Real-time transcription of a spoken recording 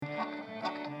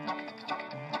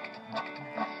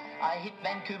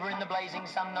Vancouver in the blazing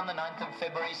sun on the 9th of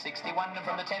February 61. And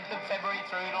from the 10th of February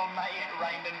through till May, it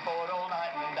rained and poured all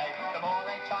night and day. The more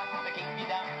they try to keep you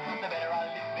down, the better I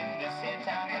live in this here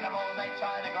town. And the more they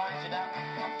try to grind you down,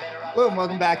 the better I live. Hello and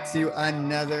welcome back to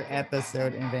another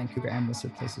episode in Vancouver and Whistler,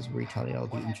 places where we tell you all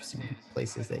the interesting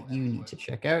places that you need to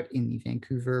check out in the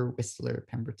Vancouver, Whistler,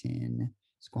 Pemberton,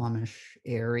 Squamish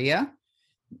area.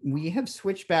 We have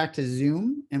switched back to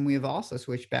Zoom, and we have also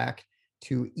switched back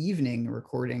to evening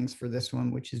recordings for this one,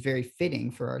 which is very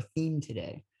fitting for our theme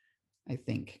today, I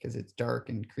think, because it's dark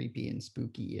and creepy and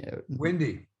spooky out.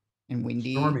 Windy. And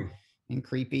windy. Stormy. And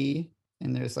creepy.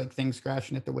 And there's like things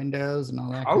scratching at the windows and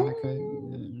all that kind of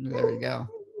crazy. There you go.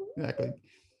 Exactly.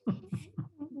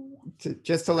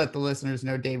 Just to let the listeners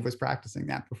know, Dave was practicing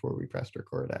that before we pressed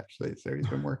record, actually. So he's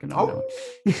been working on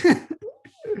it.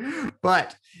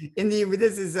 But we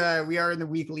are in the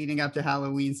week leading up to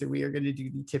Halloween, so we are going to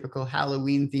do the typical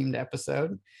Halloween themed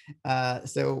episode.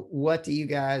 So what are we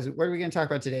going to talk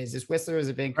about today? Is this Whistler? Is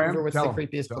it Vancouver? What's the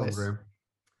creepiest place?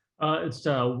 It's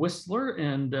Whistler,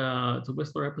 and it's a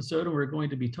Whistler episode, and we're going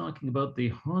to be talking about the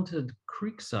haunted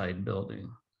Creekside building.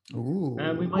 Ooh.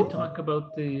 And we might talk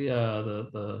about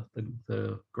the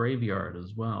graveyard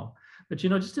as well. But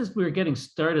just as we were getting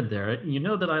started there, you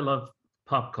know that I love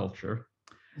pop culture.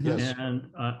 Yes. And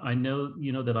I know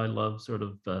that I love sort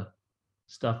of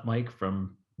stuff, Mike,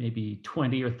 from maybe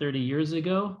 20 or 30 years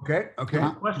ago. Okay.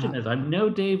 The question is, I know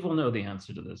Dave will know the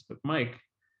answer to this, but Mike,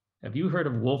 have you heard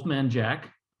of Wolfman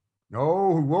Jack?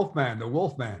 Oh, the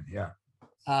Wolfman, yeah.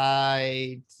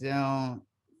 I don't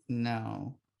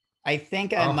know. I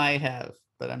think I might have,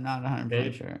 but I'm not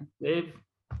 100% sure. Dave?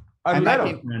 I met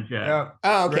him. Yeah.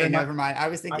 Oh, okay, Graham, never mind. I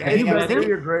was thinking.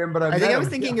 Graham, but I think I was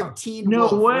thinking of Teen No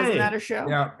Wolf. way. Wasn't that a show?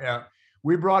 Yeah.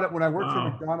 We brought it when I worked for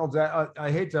McDonald's.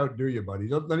 I hate to outdo you, buddy.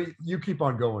 You keep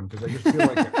on going because I just feel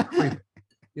like a creep.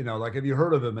 Like, have you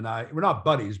heard of him? And we're not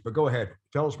buddies, but go ahead.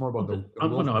 Tell us more about the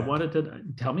Wolfman. No, I wanted to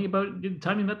tell me about the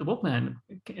time you met the Wolfman,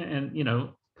 and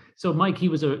so Mike, he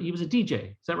was a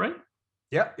DJ. Is that right?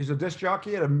 Yeah, he's a disc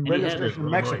jockey at a radio station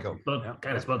in Mexico.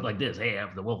 Kind of spoke like this. Hey, I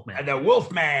have the Wolfman. And the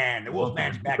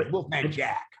Wolfman's back. Wolfman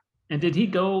Jack. And did he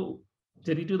do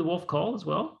the wolf call as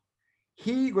well?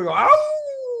 He would go,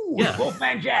 oh, yeah.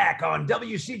 Wolfman Jack on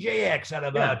WCJX out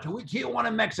of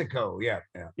Tijuana, Mexico. Yeah.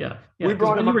 We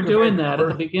brought him. When you were doing that at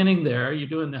the beginning there, you're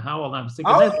doing the howl. I was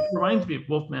thinking that reminds me of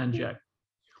Wolfman Jack.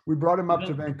 We brought him up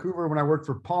to Vancouver when I worked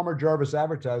for Palmer Jarvis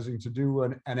Advertising to do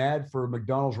an ad for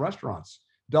McDonald's restaurants.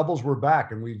 Doubles were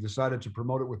back, and we decided to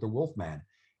promote it with the Wolfman.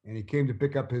 And he came to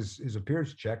pick up his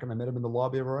appearance check, and I met him in the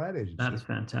lobby of our ad agency. That's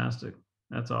fantastic.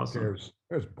 That's awesome.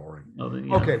 It was boring.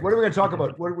 Okay, what are we going to talk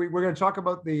about? We're going to talk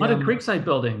about the haunted Creekside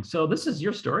building. So this is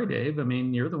your story, Dave. I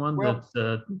mean, you're the one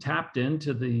that tapped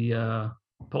into the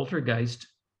poltergeist.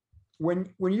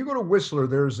 When you go to Whistler,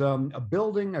 there's a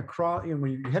building across.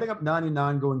 When you're heading up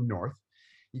 99 going north,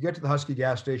 you get to the Husky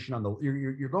gas station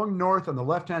you're going north. On the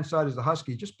left-hand side is the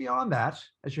Husky. Just beyond that,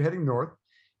 as you're heading north,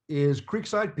 is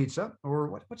Creekside Pizza, or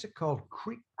what's it called?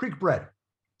 Creek Bread.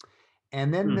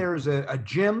 And then there's a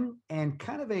gym and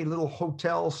kind of a little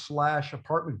hotel /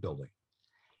 apartment building.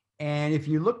 And if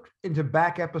you look into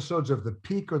back episodes of The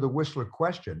Peak or The Whistler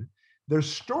Question,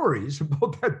 there's stories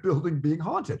about that building being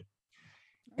haunted.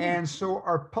 And so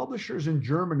our publishers in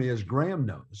Germany, as Graham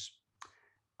knows,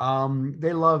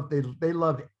 they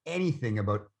loved anything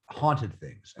about haunted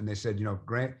things. And they said,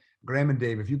 Graham and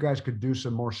Dave, if you guys could do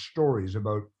some more stories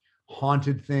about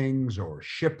haunted things or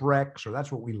shipwrecks, or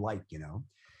that's what we like,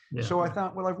 Yeah. So I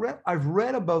thought, well, I've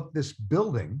read about this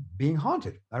building being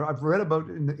haunted. I've read about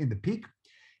it in the Peak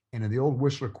and in the old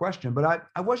Whistler Question, but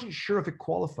I wasn't sure if it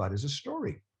qualified as a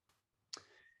story.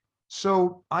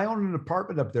 So I own an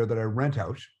apartment up there that I rent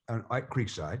out at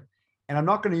Creekside. And I'm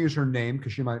not going to use her name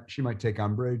because she might take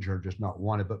umbrage or just not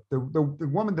want it. But the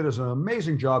woman that does an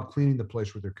amazing job cleaning the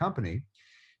place with her company,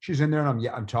 she's in there, and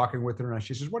I'm talking with her, and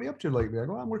she says, "What are you up to lately?" I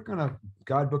go, "I'm working on a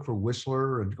guidebook for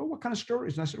Whistler." And go, "What kind of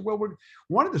stories?" And I said, "Well,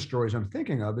 one of the stories I'm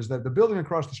thinking of is that the building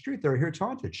across the street there, I hear it's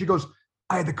haunted." She goes,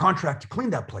 "I had the contract to clean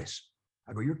that place."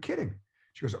 I go, "You're kidding."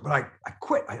 She goes, "But I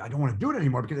quit. I don't want to do it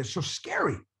anymore because it's so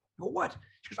scary." I go, "What?"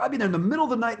 She goes, "I'd be there in the middle of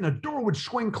the night and a door would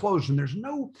swing closed and there's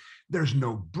no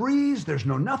breeze, there's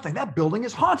no nothing. That building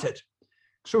is haunted."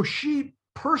 So she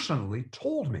personally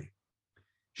told me.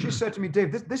 She said to me,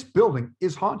 "Dave, this building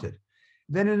is haunted."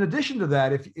 Then in addition to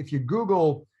that, if you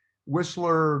Google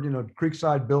Whistler,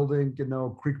 Creekside building,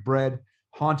 Creek Bread,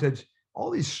 haunted,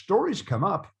 all these stories come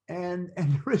up, and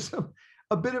there is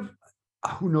a bit of,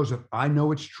 who knows if I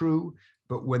know it's true,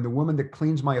 but when the woman that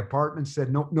cleans my apartment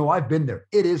said, no, I've been there,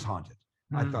 it is haunted.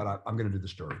 I thought I'm going to do the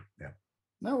story. Yeah.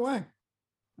 No way.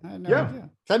 I had no Yeah. idea.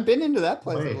 'Cause I've been into that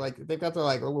place. Wait. Like they've got the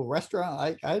like a little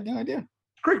restaurant. I had no idea.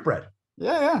 Creek bread.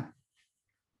 Yeah.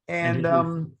 And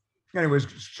anyways,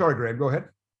 sorry, Graham, go ahead.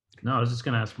 No, I was just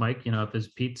going to ask Mike, if his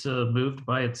pizza moved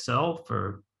by itself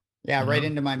or. Yeah, You right know?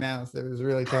 into my mouth. It was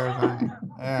really terrifying.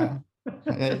 Yeah.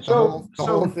 The So-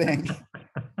 whole thing.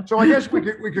 So I guess we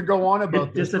could go on about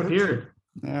It this. disappeared.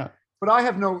 Yeah. But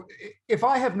if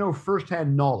I have no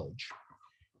firsthand knowledge,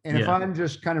 and if Yeah. I'm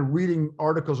just kind of reading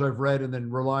articles I've read and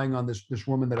then relying on this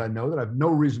woman that I know, that I have no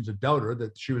reason to doubt her,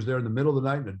 that she was there in the middle of the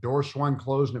night and the door swung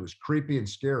closed and it was creepy and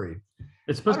scary.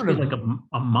 It's supposed to be don't like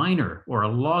a miner or a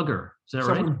logger. Is that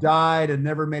Someone right? died and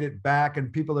never made it back,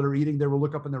 and people that are eating there will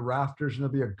look up in the rafters and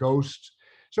there'll be a ghost.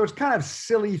 So it's kind of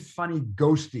silly, funny,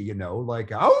 ghosty,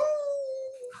 like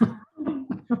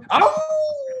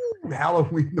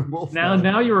Halloween the Wolfman.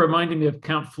 Now you're reminding me of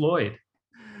Count Floyd.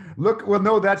 Look, well,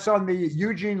 no, that's on the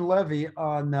Eugene Levy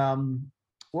on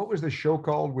what was the show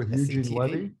called with Eugene SCTV?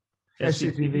 Levy?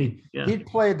 SCTV. Yeah. He'd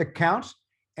play the Count,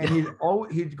 and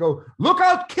he'd go, "Look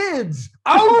out, kids!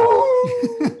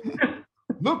 Oh,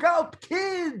 look out,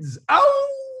 kids!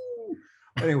 Oh."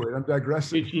 Anyway, I'm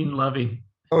digressing. Eugene Levy.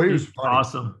 Oh, he was He's funny.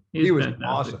 awesome. He was fantastic.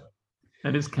 awesome.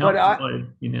 And his Count But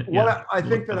Floyd. I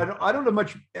think that I don't have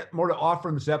much more to offer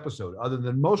in this episode, other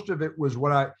than most of it was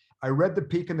what I read the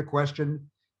peak in the question.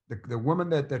 The woman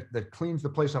that cleans the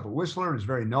place up at Whistler and is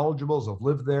very knowledgeable, has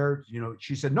lived there.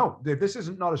 She said, "No, this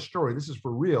isn't not a story. This is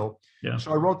for real." Yeah.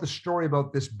 So I wrote the story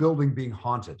about this building being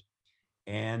haunted.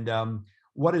 And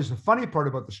what is the funny part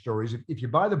about the story is if you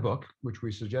buy the book, which we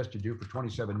suggest you do for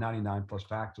 $27.99 plus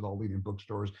tax at all leading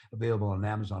bookstores, available on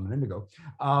Amazon and Indigo,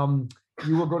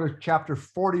 you will go to chapter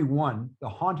 41, the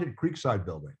haunted Creekside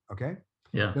building. Okay.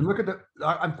 Yeah. Then look at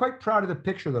I'm quite proud of the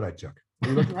picture that I took. Are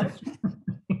you looking at it?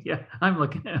 Yeah, I'm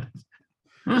looking at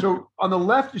it. So on the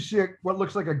left, you see what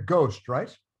looks like a ghost,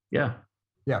 right? Yeah.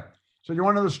 Yeah. So you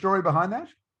want to know the story behind that?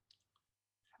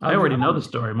 I already know the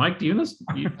story. Mike, do you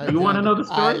want to know the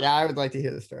story? Yeah, I would like to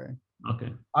hear the story.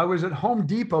 Okay. I was at Home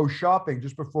Depot shopping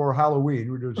just before Halloween.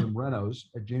 We were doing some renos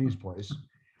at Jeannie's place.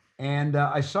 And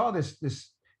I saw this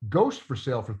ghost for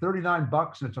sale for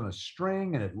 $39, and it's on a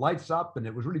string and it lights up and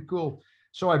it was really cool.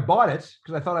 So I bought it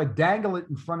because I thought I'd dangle it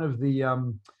in front of the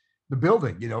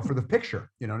building, for the picture,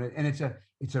 and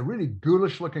it's a really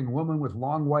ghoulish looking woman with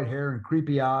long white hair and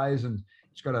creepy eyes, and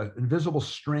it's got an invisible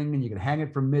string and you can hang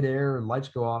it from midair and lights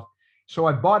go off. So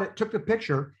I bought it, took the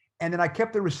picture, and then I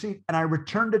kept the receipt and I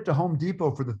returned it to Home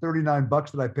Depot for the $39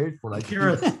 that I paid for it. You're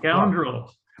a scoundrel.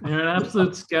 You're an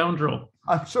absolute scoundrel.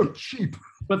 I'm so cheap.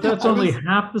 But that's only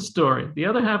half the story. The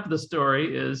other half of the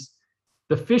story is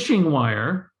the fishing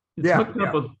wire. It's hooked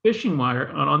up with fishing wire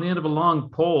on the end of a long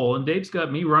pole, and Dave's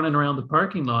got me running around the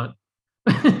parking lot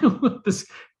with this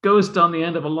ghost on the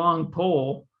end of a long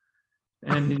pole,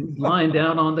 and he's lying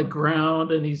down on the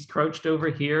ground, and he's crouched over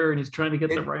here, and he's trying to get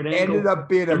the right angle. Ended up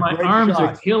being a And my great arms shot.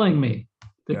 are killing me.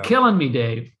 They're killing me,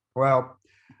 Dave. Well,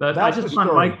 But I that's just the want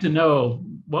story. Mike to know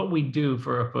what we do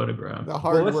for a photograph. The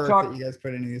hard let's work talk- that you guys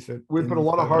put into these. we put a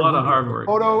lot of A lot of hard hard work. work.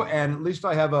 Photo, and at least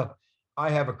I have a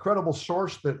credible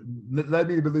source that led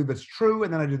me to believe it's true,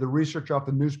 and then I did the research off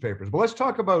the newspapers. But let's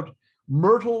talk about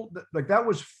Myrtle. Like, that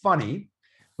was funny,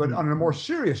 but on a more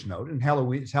serious note, and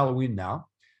it's Halloween now.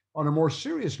 On a more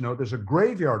serious note, there's a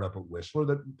graveyard up at Whistler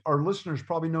that our listeners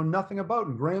probably know nothing about,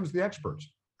 and Graham's the expert.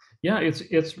 Yeah, it's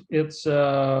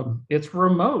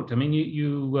remote. I mean,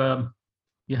 you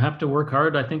have to work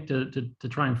hard, I think, to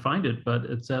try and find it. But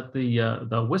it's at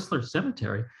the Whistler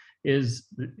Cemetery is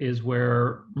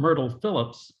where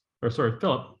Philip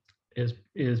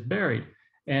is buried.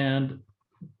 And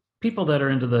people that are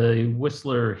into the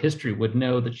Whistler history would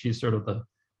know that she's sort of the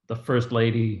first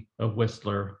lady of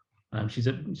Whistler. She's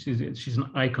an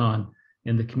icon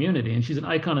in the community, and she's an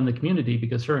icon in the community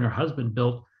because her and her husband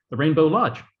built the Rainbow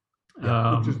Lodge.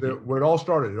 Which is where it all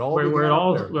started. Where it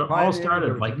all started,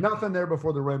 There was like nothing there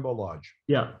before the Rainbow Lodge.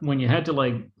 Yeah, when you had to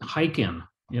like hike in,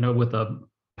 with a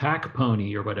pack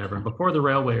pony or whatever. And before the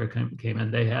railway came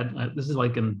in, they had this is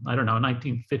like in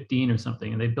 1915 or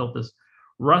something, and they built this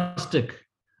rustic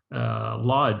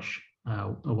lodge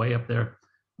way up there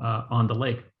on the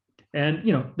lake. And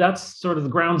that's sort of the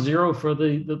ground zero for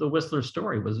the Whistler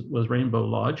story was Rainbow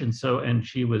Lodge, and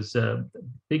she was a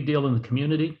big deal in the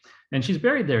community, and she's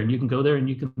buried there, and you can go there and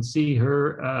you can see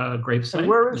her gravesite. And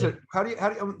where is it? How do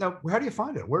you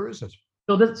find it? Where is it?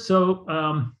 So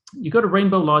you go to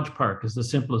Rainbow Lodge Park is the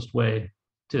simplest way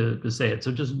to say it.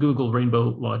 So just Google Rainbow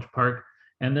Lodge Park,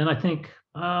 and then I think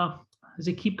as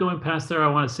you keep going past there, I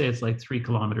want to say it's like 3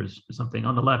 kilometers or something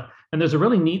on the left, and there's a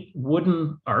really neat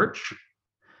wooden arch.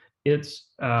 It's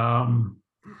I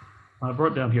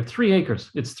wrote down here 3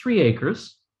 acres. It's 3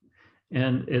 acres,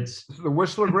 and it's This is the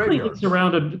Whistler completely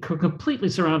graveyard. completely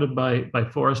surrounded by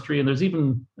forestry, and there's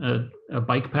even a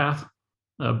bike path,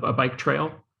 a bike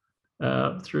trail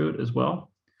through it as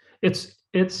well. It's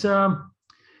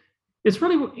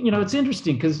really, it's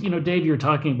interesting because, Dave, you're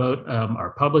talking about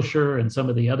our publisher and some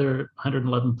of the other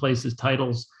 111 places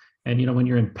titles. And, when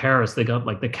you're in Paris, they got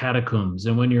like the catacombs.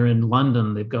 And when you're in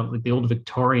London, they've got like the old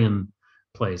Victorian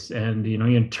place. And, you're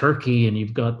in Turkey and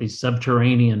you've got these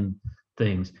subterranean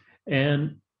things.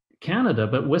 And Canada,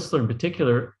 but Whistler in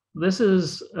particular, this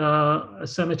is a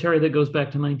cemetery that goes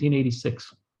back to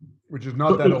 1986. Which is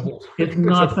not that old. It's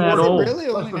not that old. Really?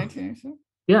 Only 1986?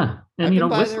 Yeah. And, I've been by there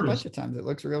a Whistler's bunch of times. It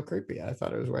looks real creepy. I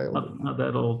thought it was way older. not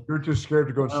that old. You're too scared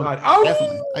to go inside.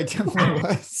 Definitely. I definitely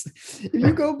was. If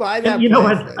you go by that And you know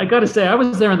place, what? I got to say, I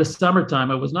was there in the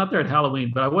summertime. I was not there at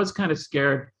Halloween, but I was kind of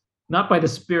scared, not by the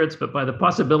spirits, but by the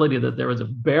possibility that there was a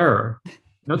bear.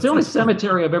 It's the only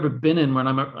cemetery I've ever been in when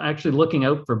I'm actually looking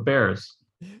out for bears.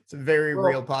 it's a very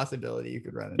real possibility you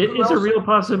could run into. It is a real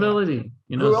possibility,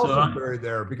 Who else is buried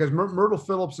there? Because Myrtle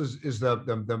Phillips is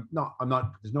the no, I'm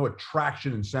not. There's no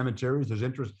attraction in cemeteries. There's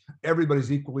interest.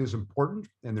 Everybody's equally as important,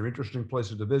 and they're interesting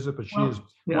places to visit. But she is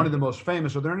one of the most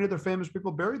famous. Are there any other famous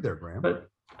people buried there, Graham? But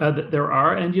there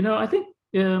are, and I think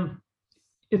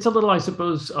it's a little, I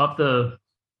suppose, off the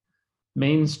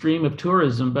mainstream of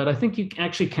tourism. But I think you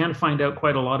actually can find out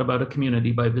quite a lot about a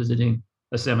community by visiting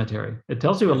a cemetery. It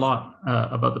tells you a lot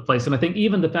about the place. And I think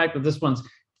even the fact that this one's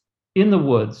in the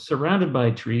woods, surrounded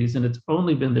by trees, and it's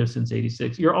only been there since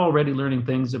 '86, you're already learning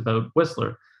things about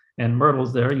Whistler. And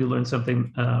Myrtle's there, you learn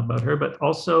something about her, but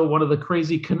also one of the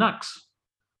crazy Canucks,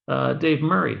 Dave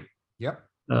Murray,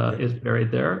 is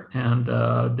buried there.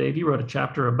 And Dave, you wrote a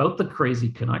chapter about the crazy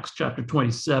Canucks, chapter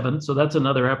 27. So that's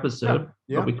another episode.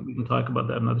 But we can talk about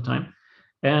that another time.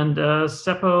 And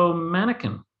Seppo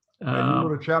Mannequin. And you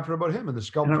wrote a chapter about him and the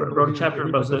sculptor. I wrote a chapter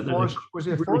about was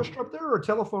he a forester up there or a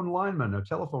telephone lineman, a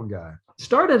telephone guy?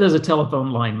 Started as a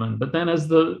telephone lineman, but then as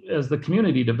the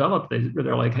community developed,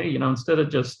 they're like, hey, instead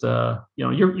of just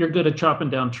you're good at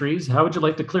chopping down trees, how would you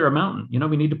like to clear a mountain?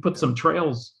 We need to put some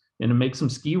trails in and make some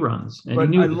ski runs. And he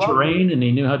knew the terrain and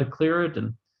he knew how to clear it.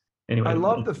 And anyway, I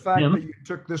love the fact that you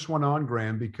took this one on,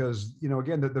 Graham, because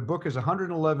again, the book is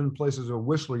 111 places of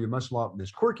Whistler you must love.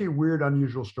 There's quirky, weird,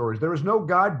 unusual stories. There is no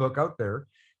guidebook out there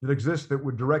that exists that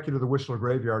would direct you to the Whistler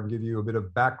graveyard and give you a bit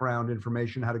of background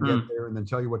information, how to get there, and then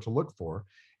tell you what to look for.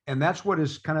 And that's what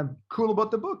is kind of cool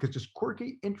about the book. It's just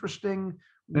quirky, interesting.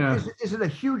 Yeah. Is it a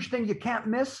huge thing you can't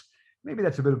miss? Maybe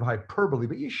that's a bit of hyperbole,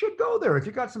 but you should go there. If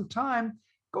you got some time,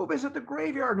 go visit the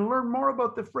graveyard and learn more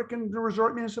about the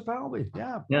resort municipality.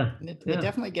 It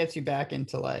definitely gets you back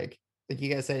into like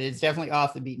you guys said, it's definitely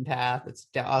off the beaten path. It's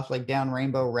off like down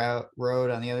Rainbow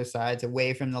Road on the other side. It's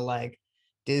away from the like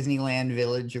Disneyland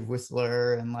village of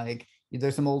Whistler, and like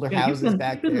there's some older houses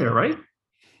back there. Right?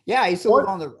 Yeah, I used to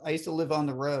live on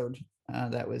the road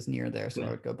that was near there, so I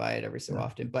would go by it every so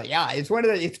often. But yeah, it's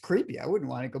it's creepy. I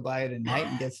wouldn't want to go by it at night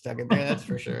and get stuck in there. That's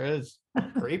for sure. It's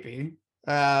creepy.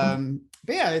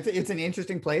 But yeah, it's an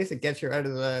interesting place. It gets you out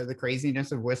of the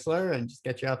craziness of Whistler and just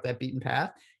gets you off that beaten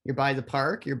path. You're by the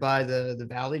park, you're by the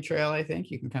Valley Trail. I think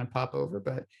you can kind of pop over,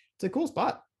 but it's a cool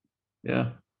spot.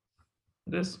 Yeah,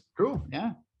 it is cool.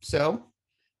 Yeah. So,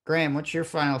 Graham, what's your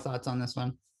final thoughts on this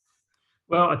one?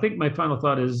 Well, I think my final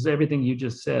thought is everything you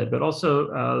just said, but also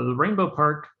the Rainbow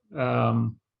Park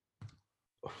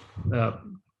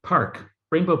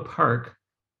Rainbow Park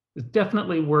is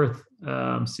definitely worth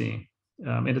seeing.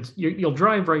 And you'll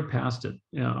drive right past it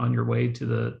on your way to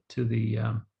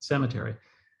the cemetery.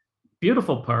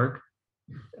 Beautiful park.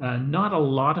 Not a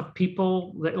lot of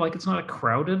people. It's not a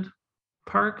crowded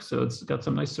park, so it's got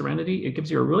some nice serenity. It gives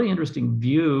you a really interesting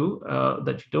view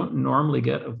that you don't normally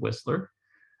get of Whistler.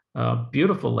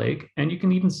 Beautiful lake, and you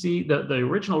can even see the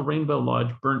original Rainbow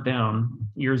Lodge burnt down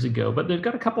years ago, but they've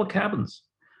got a couple of cabins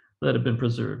that have been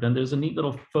preserved, and there's a neat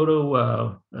little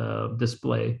photo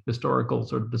display, historical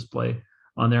sort of display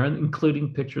on there,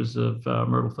 including pictures of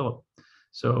Myrtle Phillip.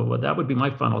 So that would be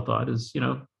my final thought: is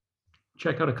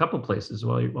check out a couple places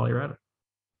while you're at it.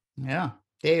 Yeah,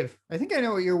 Dave, I think I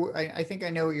know what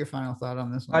your final thought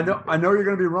on this one. I know you're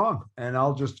going to be wrong, and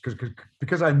I'll just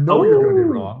because I know you're going to be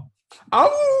wrong.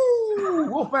 Oh,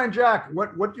 Wolfman Jack,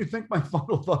 what do you think my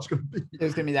final thought's going to be? It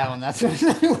was going to be that one. That's what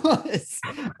it was.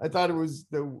 I thought it was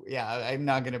I'm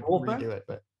not going to redo it,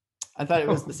 but I thought it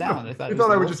was the sound. I thought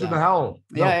I was just in the howl.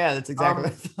 No. Yeah, that's exactly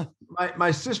what I thought.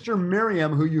 My sister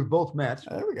Miriam, who you've both met.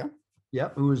 There we go.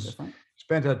 Yep, who's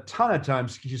spent a ton of time.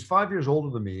 She's 5 years older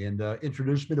than me, and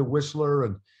introduced me to Whistler.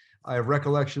 And I have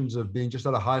recollections of being just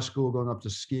out of high school, going up to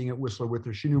skiing at Whistler with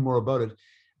her. She knew more about it.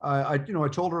 I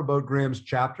told her about Graham's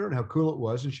chapter and how cool it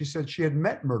was, and she said she had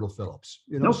met Myrtle Phillips.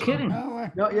 No kidding. Oh,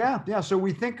 wow. No, yeah. So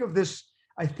we think of this.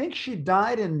 I think she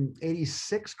died in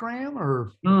 '86, Graham,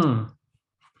 or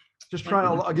just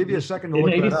trying to. I'll give you a second to In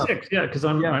look that up. '86, yeah, because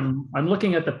I'm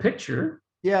looking at the picture.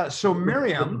 Yeah. So The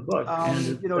Miriam, book,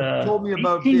 and told me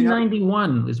about being up.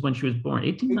 1891 is when she was born.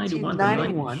 1891.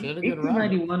 1891. She had a good run.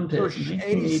 1891 to So she's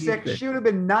 86. She would have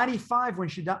been 95 when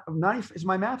she died. 90 is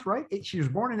my math right? She was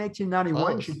born in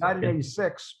 1891. She died in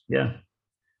 86. Yeah.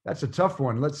 That's a tough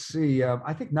one. Let's see.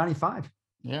 I think 95.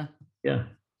 Yeah. Yeah.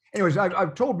 Anyways,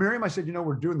 I've told Miriam, I said,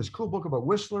 we're doing this cool book about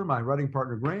Whistler, my writing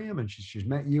partner, Graham, and she's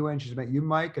met you and she's met you,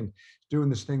 Mike, and doing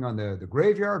this thing on the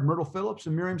graveyard, Myrtle Phillips.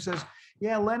 And Miriam says,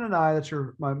 yeah, Len and I, that's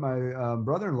my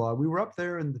brother-in-law, we were up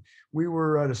there and we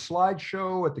were at a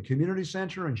slideshow at the community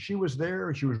center, and she was there,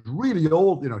 and she was really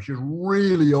old. She was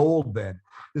really old then.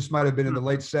 This might've been in the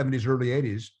late 70s, early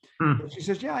 80s. But she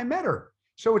says, yeah, I met her.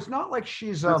 So it's not like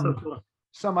she's So cool.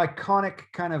 some iconic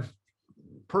kind of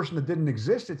person that didn't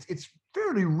exist. It's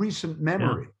fairly recent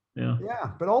memory. Yeah.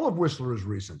 Yeah. But all of Whistler is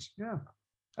recent. Yeah.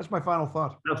 That's my final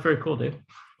thought. That's very cool, Dave.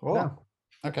 Cool. Yeah.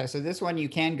 Okay, so this one you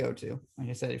can go to. Like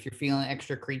I said, if you're feeling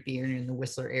extra creepy or you're in the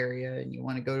Whistler area and you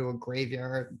want to go to a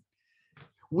graveyard.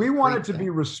 We wanted to be,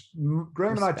 Thing.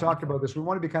 Graham and I talked Respectful. about this. We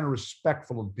want to be kind of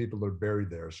respectful of the people that are buried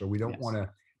there. So we don't Yes. want to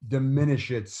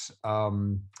diminish its,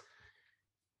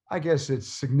 I guess, its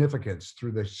significance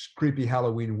through this creepy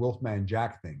Halloween Wolfman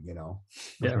Jack thing, which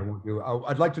Yeah. I won't do.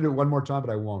 I'd like to do it one more time, but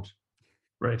I won't.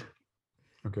 Right.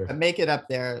 Okay. But make it up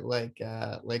there, like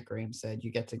Graham said,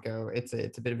 you get to go. It's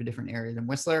a bit of a different area than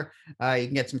Whistler. You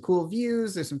can get some cool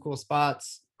views. There's some cool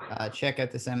spots. Check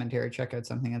out the cemetery. Check out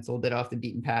something that's a little bit off the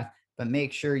beaten path. But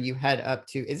make sure you head up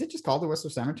to. Is it just called the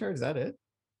Whistler Cemetery? Is that it?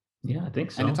 Yeah, I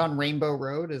think so. And it's on Rainbow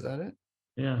Road. Is that it?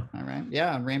 Yeah. All right.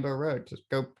 Yeah, on Rainbow Road. Just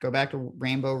go back to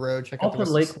Rainbow Road. Check out the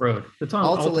Alta Whistler Lake Road. It's on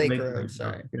Alta Lake Road. Road.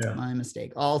 Sorry, Yeah. my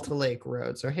mistake. Alta Lake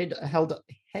Road. So head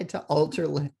to Alta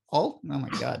Lake. Oh my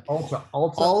God.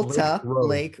 Alta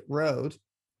Lake Road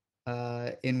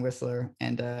in Whistler,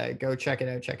 and go check it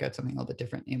out. Check out something a little bit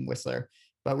different in Whistler.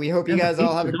 But we hope you And the guys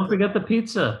all have a. Don't forget the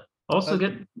pizza. Also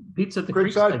get pizza at the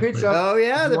Creekside Creekside place. Pizza. Oh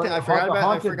yeah, I forgot about. I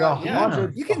haunted- forgot. the Yeah,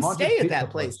 haunted- you can the haunted stay at pizza that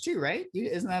place place. too, right?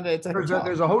 Isn't that it's a There's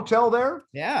hotel? a hotel there,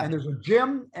 Yeah. and there's a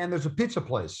gym, and there's a pizza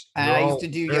place. And They're I used all to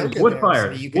do very- yoga Wood there,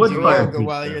 fire. so you can Wood do fire yoga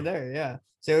while pizza. you're there. Yeah.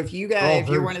 So if you all guys, if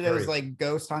you're very one of those scary. like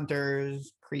ghost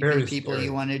hunters, creepy Very people, scary.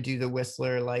 you want to do the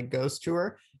Whistler like ghost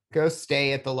tour, go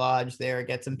stay at the lodge there,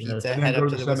 get some Yes. pizza, And then head go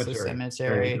up to to the the Whistler cemetery.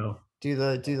 There you Cemetery,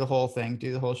 go. do the whole thing,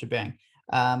 do the whole shebang.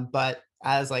 But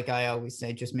as like I always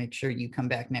say, just make sure you come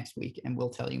back next week and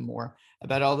we'll tell you more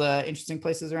about all the interesting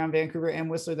places around Vancouver and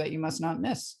Whistler that you must not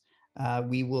miss.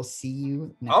 We will see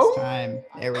you next time.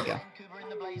 There we go. Vancouver in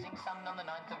the blazing sun on the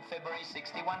 9th of February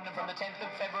 61, and from the 10th of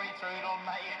February through till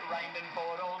May it rained and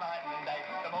poured all night and day.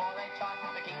 The more they try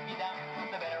to keep you down,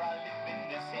 the better I live in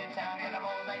this here town. And the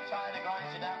more they try to grind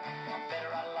you down, the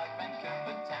better I like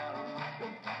Vancouver town.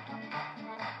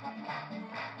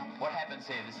 What happens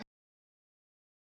here? This is